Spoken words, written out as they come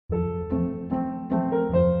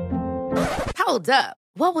Hold up.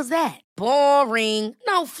 What was that? Boring.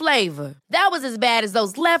 No flavor. That was as bad as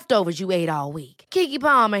those leftovers you ate all week. Keke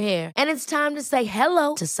Palmer here. And it's time to say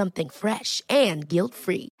hello to something fresh and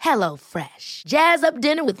guilt-free. Hello Fresh. Jazz up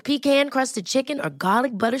dinner with pecan-crusted chicken or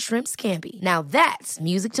garlic butter shrimp scampi. Now that's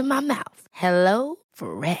music to my mouth. Hello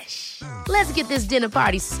Fresh. Let's get this dinner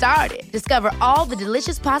party started. Discover all the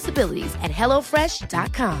delicious possibilities at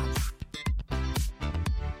hellofresh.com.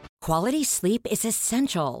 Quality sleep is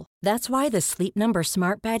essential. That's why the Sleep Number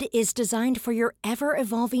Smart Bed is designed for your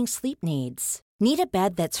ever-evolving sleep needs. Need a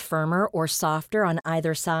bed that's firmer or softer on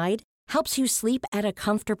either side? Helps you sleep at a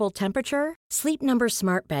comfortable temperature? Sleep Number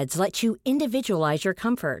Smart Beds let you individualize your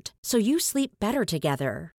comfort, so you sleep better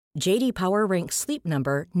together. J.D. Power ranks Sleep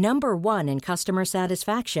Number number 1 in customer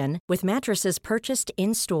satisfaction with mattresses purchased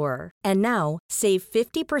in-store. And now, save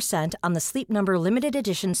 50% on the Sleep Number Limited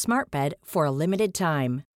Edition Smart Bed for a limited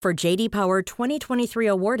time. For J.D. Power 2023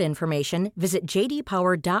 award information, visit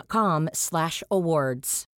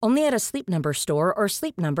jdpower.com/awards. Only at a Sleep Number store or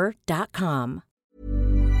sleepnumber.com.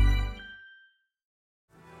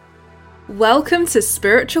 Welcome to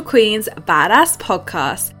Spiritual Queen's Badass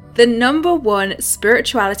Podcast, the #1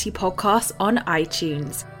 spirituality podcast on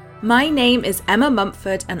iTunes. My name is Emma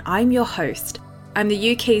Mumford and I'm your host. I'm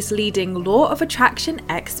the UK's leading law of attraction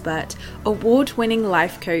expert, award-winning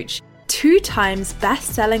life coach, 2 times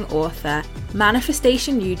best-selling author,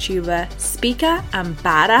 manifestation YouTuber, speaker, and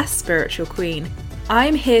badass spiritual queen.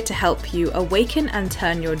 I'm here to help you awaken and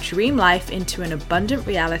turn your dream life into an abundant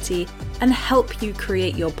reality and help you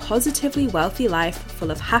create your positively wealthy life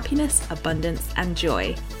full of happiness, abundance, and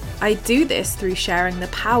joy. I do this through sharing the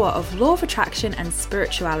power of law of attraction and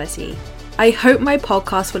spirituality. I hope my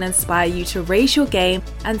podcast will inspire you to raise your game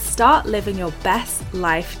and start living your best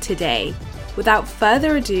life today. Without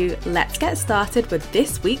further ado, let's get started with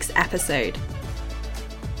this week's episode.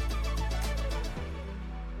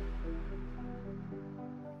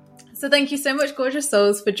 So thank you so much, gorgeous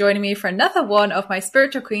souls, for joining me for another one of my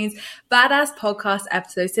Spiritual Queens Badass Podcast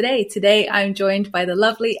episodes today. Today, I'm joined by the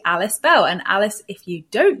lovely Alice Bell. And Alice, if you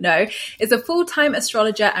don't know, is a full-time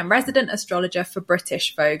astrologer and resident astrologer for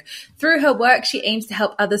British Vogue. Through her work, she aims to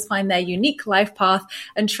help others find their unique life path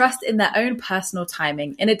and trust in their own personal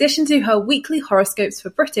timing. In addition to her weekly horoscopes for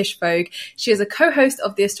British Vogue, she is a co-host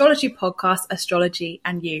of the astrology podcast, Astrology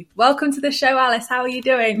and You. Welcome to the show, Alice. How are you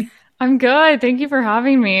doing? I'm good. Thank you for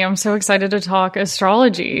having me. I'm so excited to talk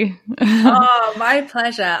astrology. Oh, my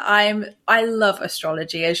pleasure. I love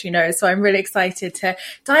astrology, as you know, so I'm really excited to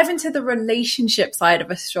dive into the relationship side of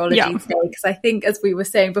astrology today, because I think, as we were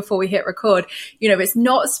saying before we hit record, it's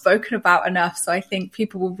not spoken about enough. So I think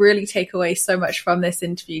people will really take away so much from this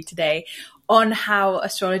interview today on how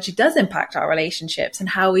astrology does impact our relationships and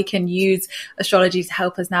how we can use astrology to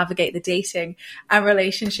help us navigate the dating and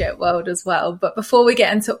relationship world as well. But before we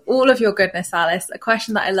get into all of your goodness, Alice, a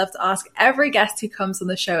question that I love to ask every guest who comes on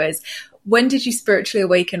the show is, when did you spiritually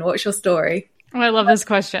awaken? What's your story? Oh, I love this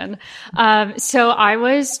question. So I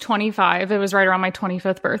was 25. It was right around my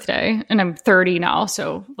 25th birthday, and I'm 30 now.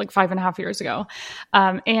 So like 5.5 years ago.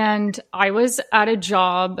 And I was at a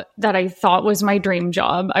job that I thought was my dream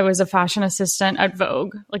job. I was a fashion assistant at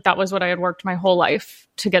Vogue. Like that was what I had worked my whole life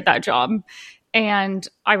to get that job. And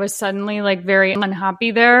I was suddenly like very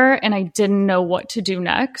unhappy there, and I didn't know what to do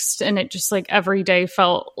next. And it just like every day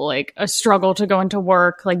felt like a struggle to go into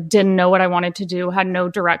work, like didn't know what I wanted to do, had no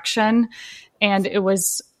direction. And it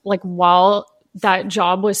was like, while that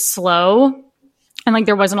job was slow and like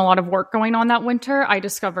there wasn't a lot of work going on that winter, I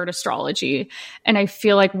discovered astrology. And I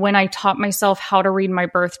feel like when I taught myself how to read my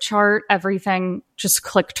birth chart, everything just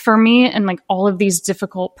clicked for me. And like all of these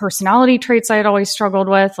difficult personality traits I had always struggled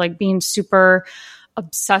with, like being super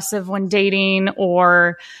obsessive when dating,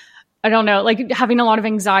 or I don't know, like having a lot of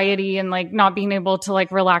anxiety and like not being able to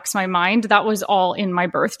like relax my mind, that was all in my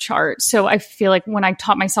birth chart. So I feel like when I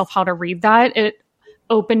taught myself how to read that, it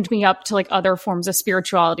opened me up to like other forms of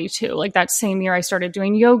spirituality too. Like that same year I started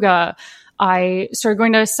doing yoga. I started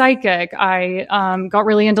going to a psychic. I got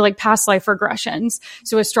really into like past life regressions.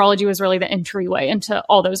 So astrology was really the entryway into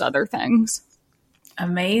all those other things.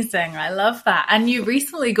 Amazing. I love that. And you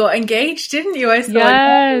recently got engaged, didn't you? I saw.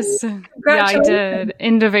 Yes. Yeah, I did.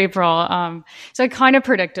 End of April. So I kind of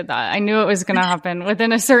predicted that. I knew it was going to happen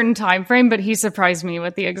within a certain time frame, but he surprised me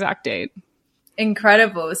with the exact date.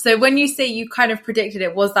 Incredible. So when you say you kind of predicted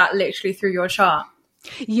it, was that literally through your chart?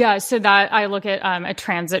 Yeah. So that I look at a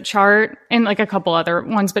transit chart and like a couple other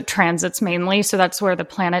ones, but transits mainly. So that's where the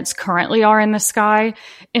planets currently are in the sky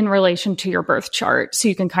in relation to your birth chart. So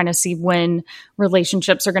you can kind of see when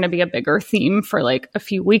relationships are going to be a bigger theme for like a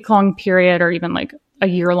few week long period or even like a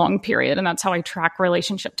year long period. And that's how I track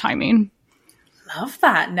relationship timing. Love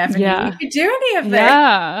that. Never knew you could do any of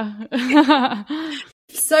it. Yeah.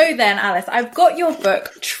 So then, Alice, I've got your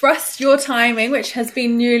book, Trust Your Timing, which has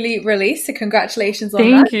been newly released. So congratulations on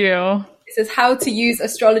that. Thank you. It says how to use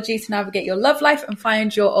astrology to navigate your love life and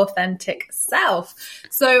find your authentic self.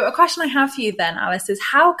 So a question I have for you then, Alice, is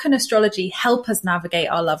how can astrology help us navigate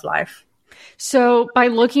our love life? So by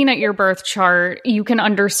looking at your birth chart, you can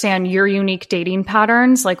understand your unique dating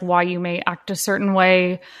patterns, like why you may act a certain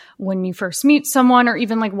way when you first meet someone, or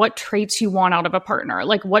even like what traits you want out of a partner,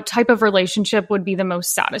 like what type of relationship would be the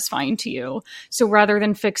most satisfying to you. So rather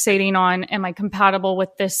than fixating on, am I compatible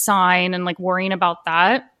with this sign and like worrying about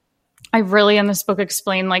that, I really in this book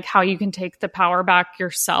explain like how you can take the power back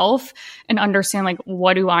yourself and understand like,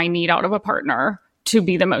 what do I need out of a partner to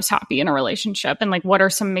be the most happy in a relationship? And like, what are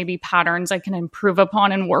some maybe patterns I can improve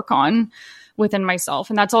upon and work on within myself?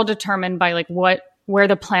 And that's all determined by like where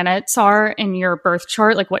the planets are in your birth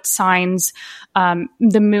chart, like what signs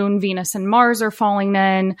the moon, Venus, and Mars are falling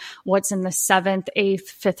in, what's in the 7th, 8th,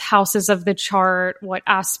 5th houses of the chart, what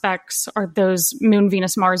aspects are those moon,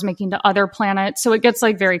 Venus, Mars making to other planets. So it gets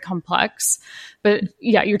like very complex. But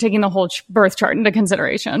yeah, you're taking the whole birth chart into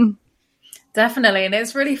consideration. Definitely. And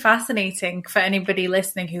it's really fascinating for anybody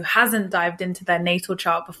listening who hasn't dived into their natal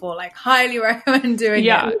chart before. Like, highly recommend doing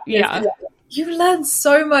it. Yeah. You learn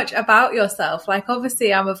so much about yourself. Like,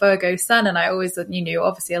 obviously I'm a Virgo sun and I always knew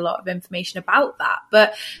obviously a lot of information about that.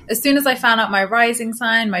 But as soon as I found out my rising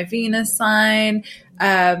sign, my Venus sign,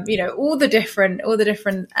 all the different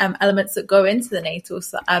elements that go into the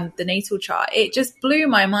natal chart, it just blew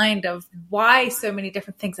my mind of why so many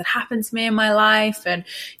different things had happened to me in my life, and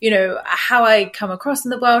how I come across in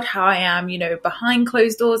the world, how I am behind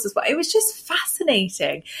closed doors as well. It was just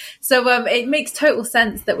fascinating. So it makes total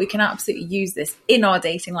sense that we can absolutely use this in our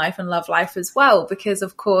dating life and love life as well, because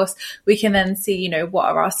of course we can then see what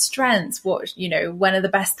are our strengths, when are the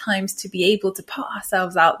best times to be able to put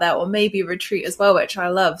ourselves out there, or maybe retreat as well, which I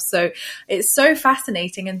love. So it's so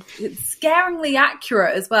fascinating and it's scaringly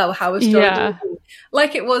accurate as well, how astrology,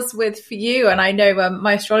 like it was for you. And I know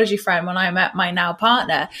my astrology friend, when I met my now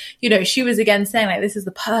partner, she was again saying like, this is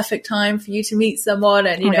the perfect time for you to meet someone.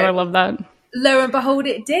 And, I love that. Lo and behold,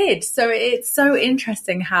 it did. So it's so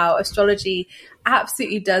interesting how astrology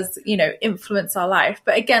absolutely does, influence our life.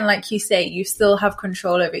 But again, like you say, you still have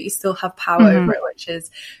control over it. You still have power over it, which is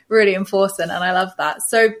really important. And I love that.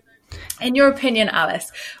 So in your opinion,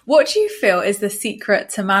 Alice, what do you feel is the secret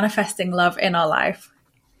to manifesting love in our life?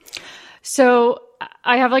 So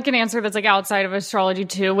I have like an answer that's like outside of astrology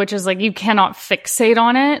too, which is like, you cannot fixate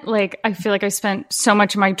on it. Like, I feel like I spent so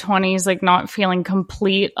much of my 20s like not feeling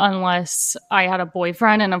complete unless I had a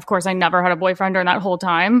boyfriend. And of course I never had a boyfriend during that whole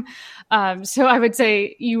time. So I would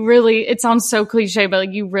say it sounds so cliche, but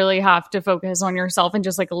like you really have to focus on yourself and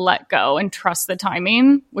just like let go and trust the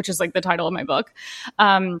timing, which is like the title of my book.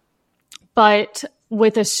 But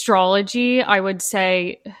with astrology, I would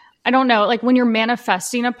say, I don't know, like when you're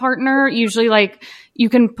manifesting a partner, usually like you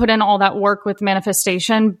can put in all that work with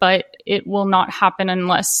manifestation, but it will not happen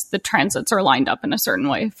unless the transits are lined up in a certain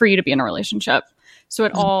way for you to be in a relationship. So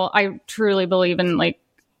I truly believe in like,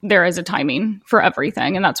 there is a timing for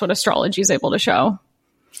everything. And that's what astrology is able to show.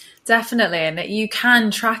 Definitely. And you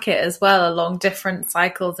can track it as well along different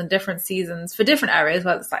cycles and different seasons for different areas,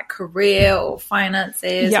 whether it's like career or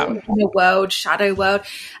finances or the world, shadow world,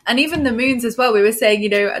 and even the moons as well. We were saying,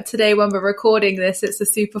 today when we're recording this, it's a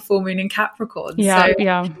super full moon in Capricorn.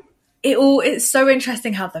 It's so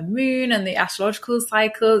interesting how the moon and the astrological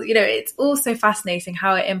cycles, it's also fascinating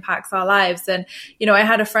how it impacts our lives. And, I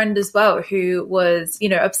had a friend as well who was,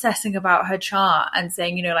 obsessing about her chart and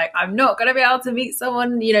saying, like, I'm not going to be able to meet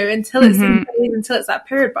someone, until it's that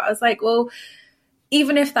period. But I was like, well,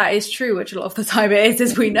 even if that is true, which a lot of the time it is,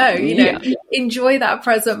 as we know, enjoy that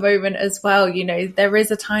present moment as well. There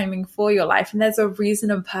is a timing for your life and there's a reason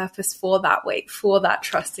and purpose for that wait, for that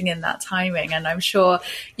trusting in that timing. And I'm sure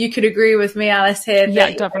you could agree with me, Alice, here.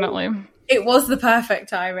 Yeah, definitely. It was the perfect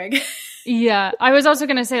timing. Yeah. I was also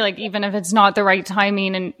going to say, like, even if it's not the right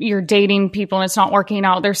timing and you're dating people and it's not working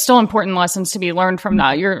out, there's still important lessons to be learned from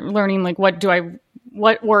that. You're learning, like,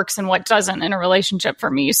 what works and what doesn't in a relationship for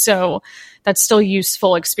me. So that's still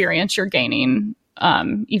useful experience you're gaining,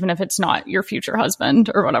 even if it's not your future husband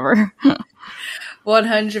or whatever.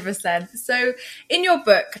 100%. So in your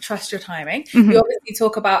book, Trust Your Timing, you obviously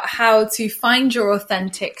talk about how to find your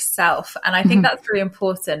authentic self. And I think that's really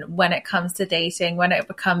important when it comes to dating, when it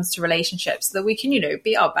comes to relationships, so that we can,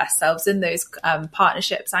 be our best selves in those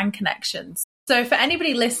partnerships and connections. So for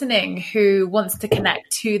anybody listening who wants to connect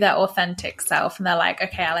to their authentic self and they're like,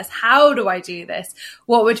 okay, Alice, how do I do this?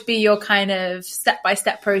 What would be your kind of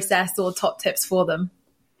step-by-step process or top tips for them?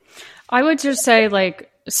 I would just say like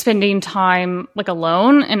spending time like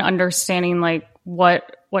alone and understanding like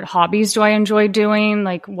what hobbies do I enjoy doing?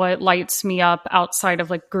 Like what lights me up outside of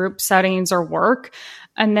like group settings or work?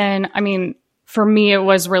 And then, I mean, for me, it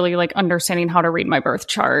was really like understanding how to read my birth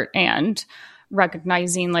chart and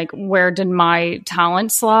recognizing like where did my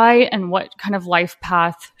talents lie and what kind of life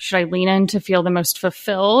path should I lean in to feel the most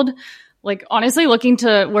fulfilled. Like honestly, looking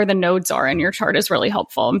to where the nodes are in your chart is really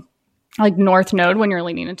helpful. Like North Node, when you're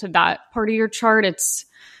leaning into that part of your chart, it's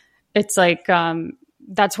like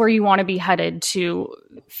that's where you want to be headed to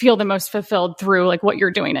feel the most fulfilled through like what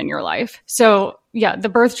you're doing in your life. So yeah, the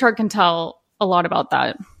birth chart can tell a lot about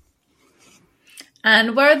that.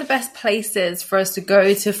 And where are the best places for us to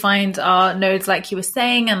go to find our nodes, like you were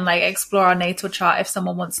saying, and like explore our natal chart if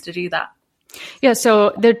someone wants to do that? Yeah,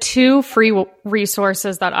 so the two free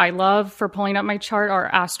resources that I love for pulling up my chart are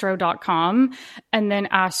astro.com and then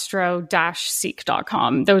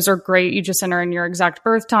astro-seek.com. Those are great. You just enter in your exact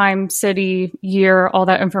birth time, city, year, all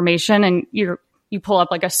that information, and you pull up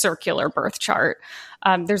like a circular birth chart.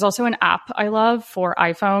 There's also an app I love for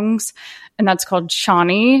iPhones, and that's called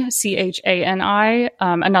Chani, Chani.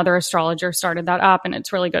 Another astrologer started that app, and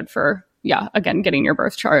it's really good for, again, getting your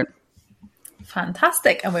birth chart.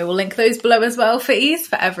 Fantastic. And we will link those below as well for ease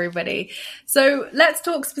for everybody. So let's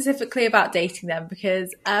talk specifically about dating them,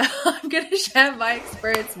 because I'm going to share my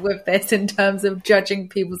experience with this in terms of judging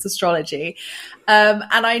people's astrology. And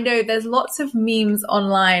I know there's lots of memes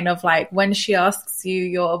online of like when she asks you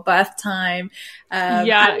your birth time. And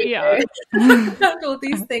all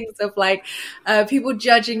these things of like people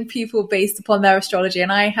judging people based upon their astrology.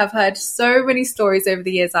 And I have heard so many stories over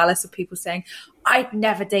the years, Alice, of people saying, I'd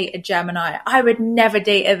never date a Gemini. I would never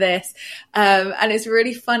date a this. And it's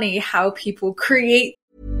really funny how people create.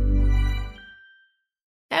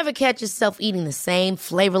 Ever catch yourself eating the same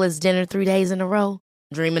flavorless dinner 3 days in a row?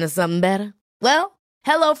 Dreaming of something better? Well,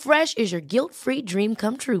 HelloFresh is your guilt-free dream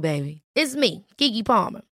come true, baby. It's me, Keke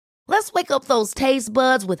Palmer. Let's wake up those taste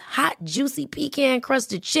buds with hot, juicy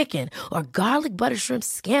pecan-crusted chicken or garlic butter shrimp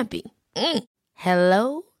scampi.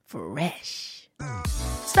 Hello Fresh.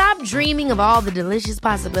 Stop dreaming of all the delicious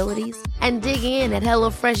possibilities and dig in at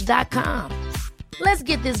HelloFresh.com. Let's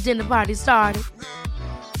get this dinner party started.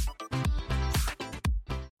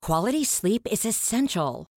 Quality sleep is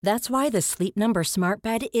essential. That's why the Sleep Number Smart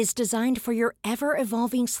Bed is designed for your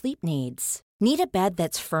ever-evolving sleep needs. Need a bed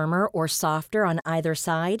that's firmer or softer on either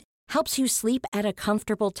side? Helps you sleep at a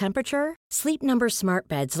comfortable temperature? Sleep Number Smart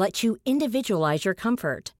Beds let you individualize your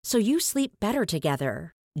comfort so you sleep better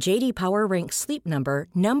together. J.D. Power ranks Sleep Number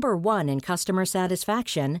number 1 in customer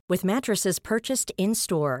satisfaction with mattresses purchased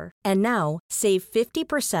in-store. And now, save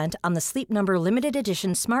 50% on the Sleep Number Limited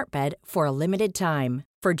Edition Smart Bed for a limited time.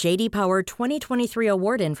 For J.D. Power 2023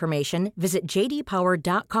 award information, visit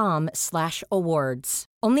jdpower.com/awards.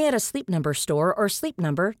 Only at a Sleep Number store or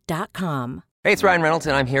sleepnumber.com. Hey, it's Ryan Reynolds,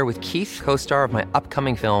 and I'm here with Keith, co-star of my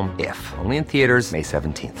upcoming film, If, only in theaters May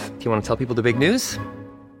 17th. Do you want to tell people the big news?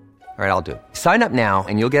 All right, I'll do it. Sign up now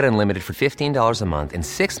and you'll get unlimited for $15 a month and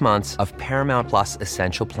 6 months of Paramount Plus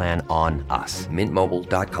Essential Plan on us.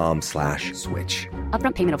 MintMobile.com/switch.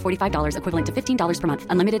 Upfront payment of $45 equivalent to $15 per month.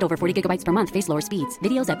 Unlimited over 40 gigabytes per month. Face lower speeds.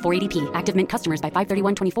 Videos at 480p. Active Mint customers by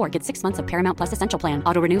 531.24 get 6 months of Paramount Plus Essential Plan.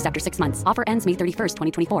 Auto renews after 6 months. Offer ends May 31st,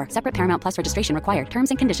 2024. Separate Paramount Plus registration required. Terms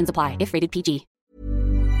and conditions apply if rated PG.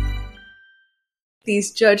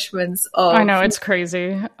 These judgments of... I know, it's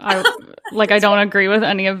crazy. I don't agree with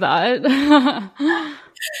any of that.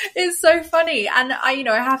 It's so funny. And I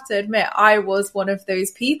have to admit, I was one of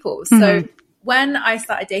those people. So when I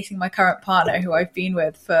started dating my current partner, who I've been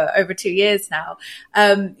with for over 2 years now,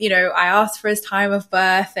 I asked for his time of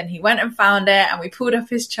birth and he went and found it and we pulled up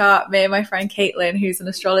his chart, me and my friend Caitlin, who's an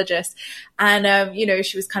astrologist. And,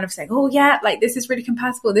 she was kind of saying, oh yeah, like this is really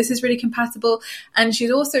compatible. This is really compatible. And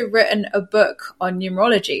she's also written a book on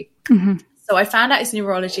numerology. Mm-hmm. So I found out his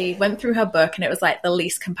numerology, went through her book, and it was like the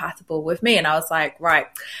least compatible with me. And I was like, right,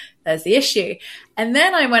 there's the issue. And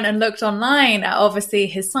then I went and looked online at obviously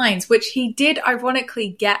his signs, which he did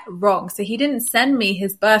ironically get wrong. So he didn't send me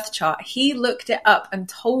his birth chart. He looked it up and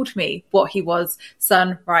told me what he was,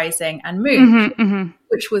 sun, rising, and moon,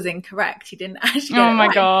 which was incorrect. He didn't actually get it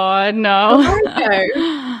right. God, no.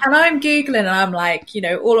 And I'm Googling and I'm like,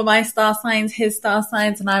 all of my star signs, his star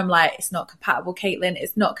signs. And I'm like, it's not compatible, Caitlin.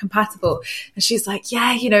 It's not compatible. And she's like,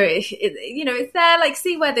 yeah, it's there. Like,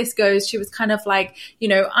 see where this goes. She was kind of like,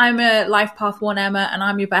 I'm I'm a life path 1 Emma and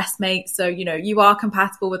I'm your best mate. So, you know, you are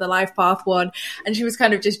compatible with a life path 1. And she was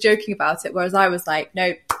kind of just joking about it. Whereas I was like,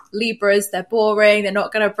 no, Libras, they're boring. They're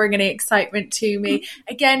not going to bring any excitement to me.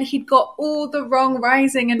 Again, he'd got all the wrong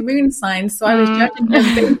rising and moon signs. So I was judging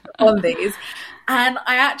him based on these. And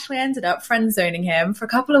I actually ended up friend zoning him for a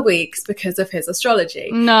couple of weeks because of his astrology.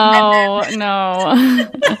 No.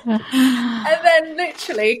 And then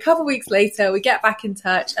literally a couple of weeks later, we get back in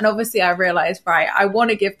touch. And obviously I realized, right, I want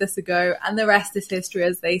to give this a go. And the rest is history,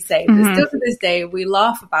 as they say. But still to this day, we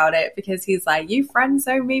laugh about it because he's like, you friend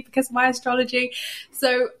zone me because of my astrology.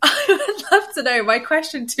 So I would love to know, my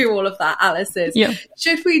question to all of that, Alice, is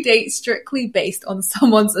should we date strictly based on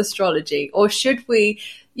someone's astrology, or should we,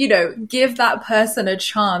 you know, give that person a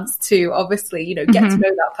chance to obviously, you know, get to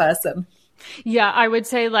know that person? Yeah, I would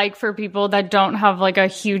say, like, for people that don't have like a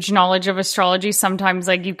huge knowledge of astrology, sometimes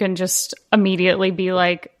like you can just immediately be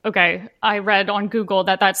like, okay, I read on Google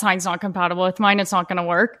that sign's not compatible with mine. It's not going to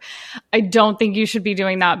work. I don't think you should be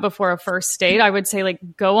doing that before a first date. I would say, like,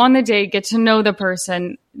 go on the date, get to know the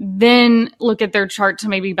person, then look at their chart to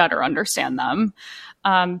maybe better understand them.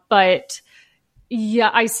 But yeah,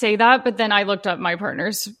 I say that, but then I looked up my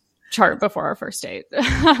partner's chart before our first date.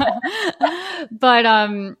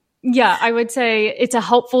 But yeah, I would say it's a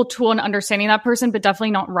helpful tool in understanding that person, but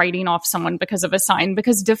definitely not writing off someone because of a sign,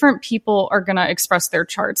 because different people are going to express their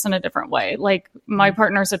charts in a different way. Like, my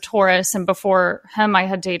partner's a Taurus, and before him, I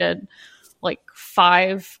had dated like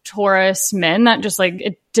 5 Taurus men that just, like,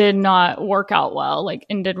 it did not work out well, like,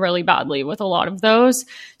 ended really badly with a lot of those.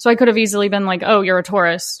 So I could have easily been like, oh, you're a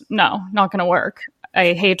Taurus. No, not going to work.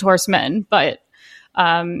 I hate Taurus men. But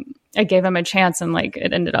I gave him a chance, and like,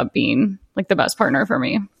 it ended up being like the best partner for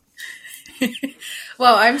me.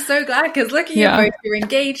 Well, I'm so glad, because look at you both. You're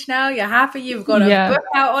engaged now. You're happy. You've got a book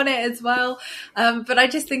out on it as well. But I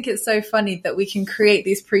just think it's so funny that we can create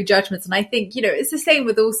these prejudgments. And I think, you know, it's the same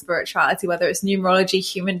with all spirituality, whether it's numerology,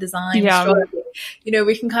 human design, astrology. You know,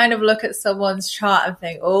 we can kind of look at someone's chart and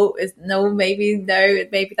think,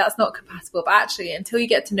 maybe that's not compatible. But actually, until you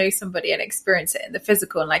get to know somebody and experience it in the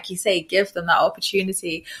physical, and like you say, give them that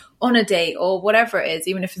opportunity on a date or whatever it is,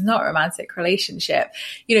 even if it's not a romantic relationship,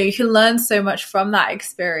 you know, you can learn so much from that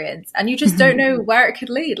experience, and you just don't know where it could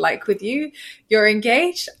lead. Like with you, you're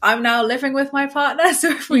engaged. I'm now living with my partner.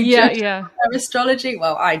 So if we judge their astrology,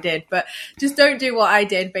 well, I did, but just don't do what I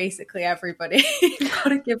did, basically, everybody. You've got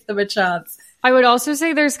to give them a chance. I would also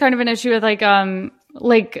say there's kind of an issue with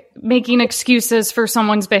like making excuses for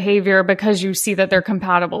someone's behavior because you see that they're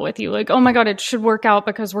compatible with you. Like, oh my God, it should work out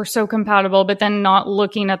because we're so compatible, but then not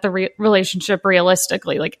looking at the relationship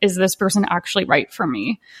realistically. Like, is this person actually right for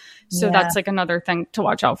me? So that's like another thing to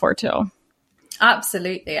watch out for too.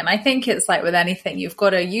 Absolutely. And I think it's like with anything, you've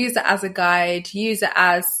got to use it as a guide, use it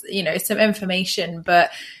as, you know, some information,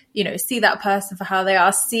 but, you know, see that person for how they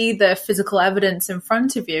are, see the physical evidence in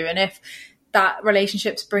front of you. And if that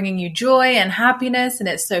relationship's bringing you joy and happiness and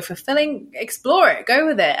it's so fulfilling, explore it, go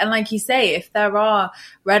with it. And like you say, if there are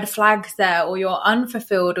red flags there, or you're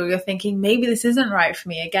unfulfilled, or you're thinking maybe this isn't right for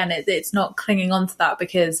me, again, it's not clinging on to that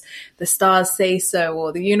because the stars say so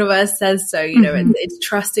or the universe says so, you know, it's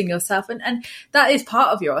trusting yourself. And that is part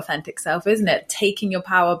of your authentic self, isn't it? Taking your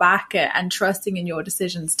power back and trusting in your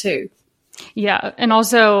decisions too. Yeah. And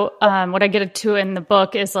also what I get to in the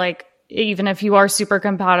book is, like, even if you are super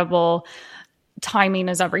compatible, timing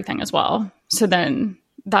is everything as well. So then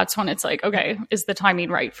that's when it's like, okay, is the timing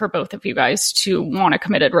right for both of you guys to want a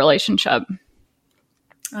committed relationship?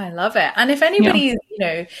 I love it. And if anybody is, you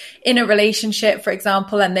know, in a relationship, for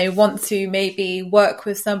example, and they want to maybe work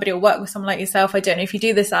with somebody or work with someone like yourself, I don't know if you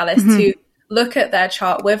do this, Alice, to look at their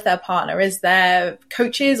chart with their partner. Is there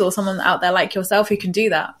coaches or someone out there like yourself who can do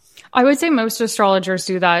that? I would say most astrologers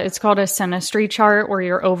do that. It's called a synastry chart, where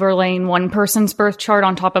you're overlaying one person's birth chart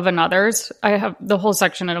on top of another's. I have the whole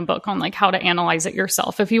section in a book on like how to analyze it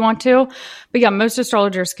yourself if you want to. But yeah, most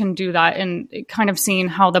astrologers can do that, and kind of seeing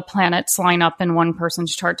how the planets line up in one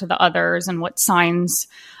person's chart to the others and what signs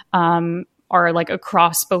are like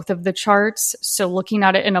across both of the charts. So looking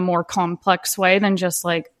at it in a more complex way than just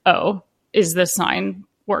like, oh, is this sign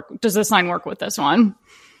work? Does this sign work with this one?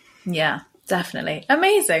 Yeah. Definitely.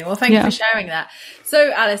 Amazing. Well, thank you for sharing that.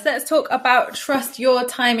 So, Alice, let's talk about Trust Your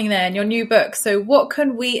Timing then, your new book. So what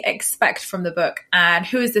can we expect from the book, and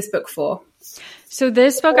who is this book for? So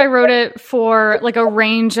this book, I wrote it for like a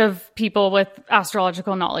range of people with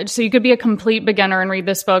astrological knowledge. So you could be a complete beginner and read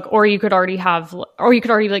this book, or you could already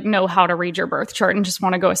like know how to read your birth chart and just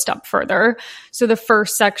want to go a step further. So the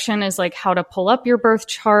first section is like how to pull up your birth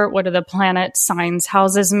chart. What do the planet signs,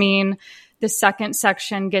 houses mean? The second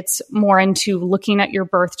section gets more into looking at your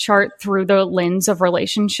birth chart through the lens of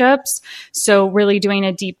relationships. So really doing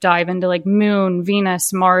a deep dive into like moon,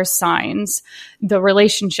 Venus, Mars signs, the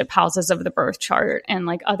relationship houses of the birth chart, and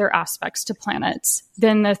like other aspects to planets.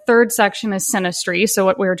 Then the third section is synastry. So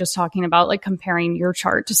what we were just talking about, like comparing your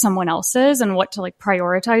chart to someone else's and what to like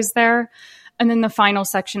prioritize there. And then the final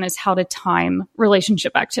section is how to time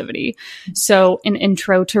relationship activity. So an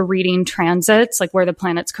intro to reading transits, like where the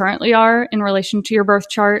planets currently are in relation to your birth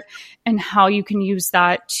chart, and how you can use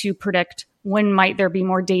that to predict when might there be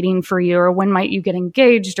more dating for you, or when might you get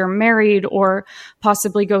engaged or married, or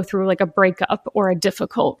possibly go through like a breakup or a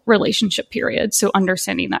difficult relationship period. So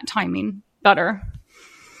understanding that timing better.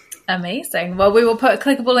 Amazing. Well, we will put a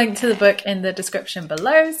clickable link to the book in the description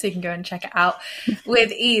below so you can go and check it out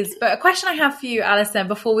with ease. But a question I have for you, Alison,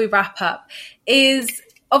 before we wrap up is,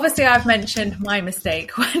 obviously I've mentioned my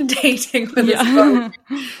mistake when dating for this book,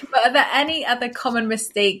 but are there any other common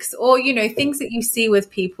mistakes or, you know, things that you see with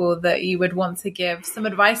people that you would want to give some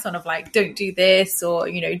advice on, of like, don't do this, or,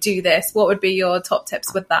 you know, do this? What would be your top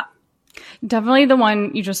tips with that? Definitely the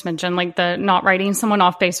one you just mentioned, like the not writing someone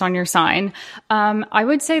off based on your sign. I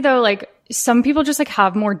would say though, like some people just like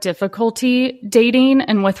have more difficulty dating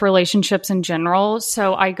and with relationships in general.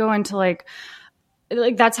 So I go into like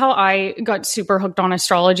that's how I got super hooked on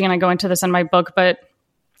astrology. And I go into this in my book, but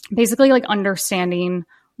basically like understanding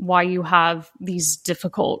why you have these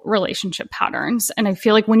difficult relationship patterns. And I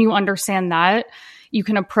feel like when you understand that, you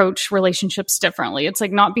can approach relationships differently. It's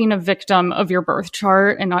like not being a victim of your birth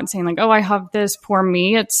chart and not saying like, oh, I have this, poor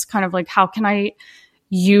me. It's kind of like, how can I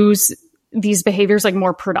use these behaviors like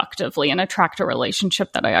more productively and attract a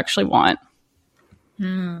relationship that I actually want?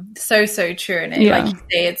 So true. And like you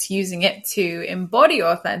say, it's using it to embody your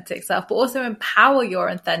authentic self, but also empower your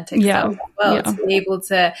authentic self as well, to be able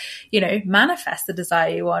to, you know, manifest the desire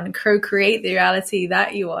you want, co-create the reality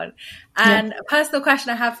that you want. And a personal question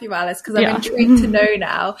I have for you, Alice, because I'm intrigued to know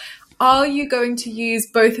now, are you going to use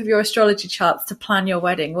both of your astrology charts to plan your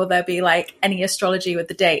wedding? Will there be like any astrology with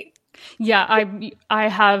the date? Yeah, I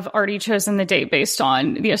have already chosen the date based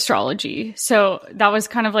on the astrology. So that was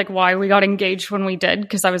kind of like why we got engaged when we did,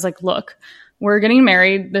 because I was like, look, we're getting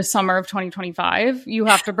married this summer of 2025. You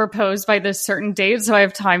have to propose by this certain date, so I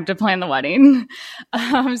have time to plan the wedding.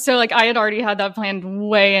 So like I had already had that planned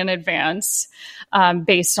way in advance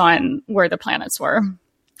based on where the planets were.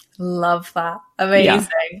 Love that. Amazing.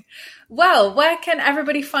 Yeah. Well, where can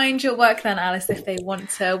everybody find your work then, Alice, if they want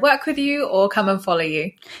to work with you or come and follow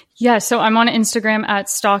you? Yeah, so I'm on Instagram at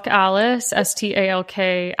StalkAlice,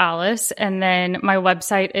 STALK Alice. And then my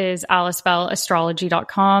website is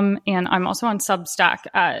alicebelleastrology.com. And I'm also on Substack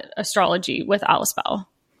at Astrology with Alice Bell.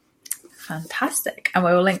 Fantastic. And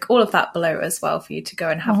we will link all of that below as well for you to go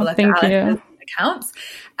and have a look at Alice's accounts.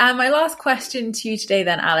 And my last question to you today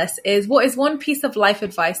then, Alice, is what is one piece of life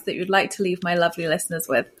advice that you'd like to leave my lovely listeners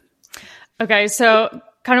with? Okay, so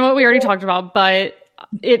kind of what we already talked about, but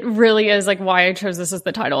it really is like why I chose this as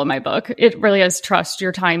the title of my book. It really is trust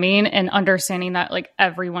your timing and understanding that like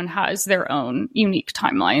everyone has their own unique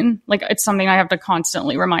timeline. Like it's something I have to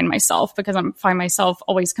constantly remind myself because I find myself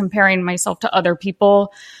always comparing myself to other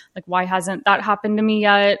people. Like why hasn't that happened to me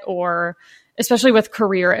yet? Or especially with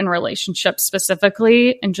career and relationships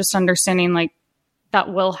specifically, and just understanding like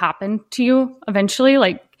that will happen to you eventually.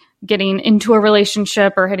 Like getting into a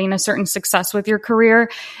relationship or hitting a certain success with your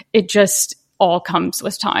career, it just all comes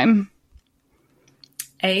with time.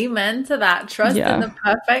 Amen to that. Trust in the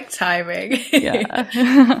perfect timing.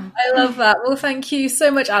 I love that. Well, thank you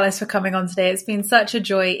so much, Alice, for coming on today. It's been such a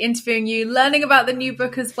joy interviewing you, learning about the new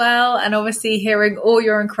book as well, and obviously hearing all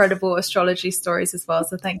your incredible astrology stories as well.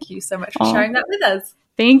 So thank you so much for sharing that with us.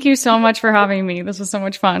 Thank you so much for having me. This was so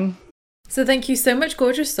much fun. So thank you so much,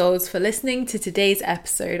 gorgeous souls, for listening to today's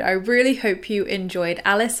episode. I really hope you enjoyed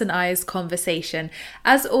Alice and I's conversation.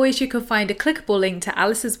 As always, you can find a clickable link to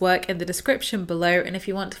Alice's work in the description below. And if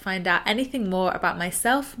you want to find out anything more about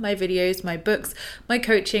myself, my videos, my books, my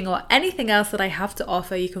coaching, or anything else that I have to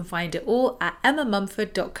offer, you can find it all at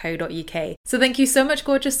emmamumford.co.uk. So thank you so much,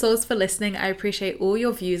 gorgeous souls, for listening. I appreciate all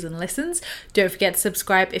your views and listens. Don't forget to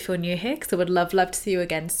subscribe if you're new here, because I would love to see you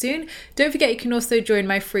again soon. Don't forget you can also join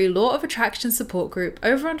my free Law of Attraction support group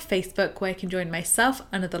over on Facebook, where you can join myself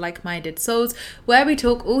and other like-minded souls, where we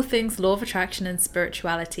talk all things law of attraction and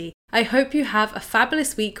spirituality. I hope you have a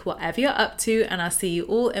fabulous week, whatever you're up to, and I'll see you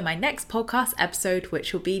all in my next podcast episode,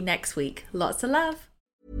 which will be next week. Lots of love.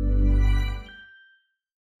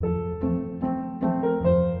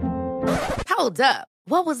 Hold up.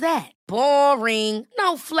 What was that? Boring.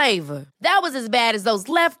 No flavor. That was as bad as those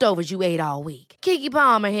leftovers you ate all week. Keke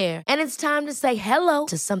Palmer here, and it's time to say hello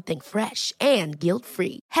to something fresh and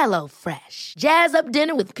guilt-free. Hello Fresh. Jazz up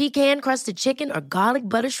dinner with pecan-crusted chicken or garlic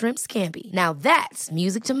butter shrimp scampi. Now that's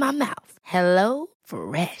music to my mouth. Hello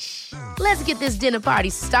Fresh. Let's get this dinner party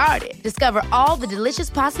started. Discover all the delicious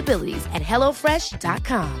possibilities at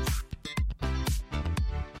hellofresh.com.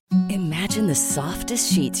 Imagine the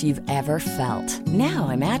softest sheets you've ever felt. Now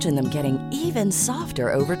imagine them getting even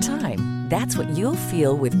softer over time. That's what you'll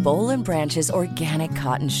feel with Boll & Branch's organic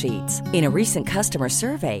cotton sheets. In a recent customer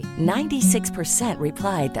survey, 96%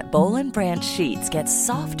 replied that Boll & Branch sheets get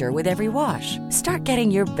softer with every wash. Start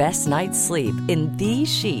getting your best night's sleep in these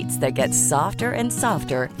sheets that get softer and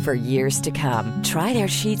softer for years to come. Try their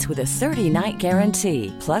sheets with a 30-night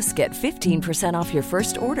guarantee. Plus, get 15% off your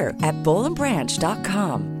first order at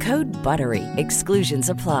bollandbranch.com. Code BUTTERY. Exclusions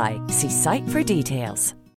apply. See site for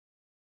details.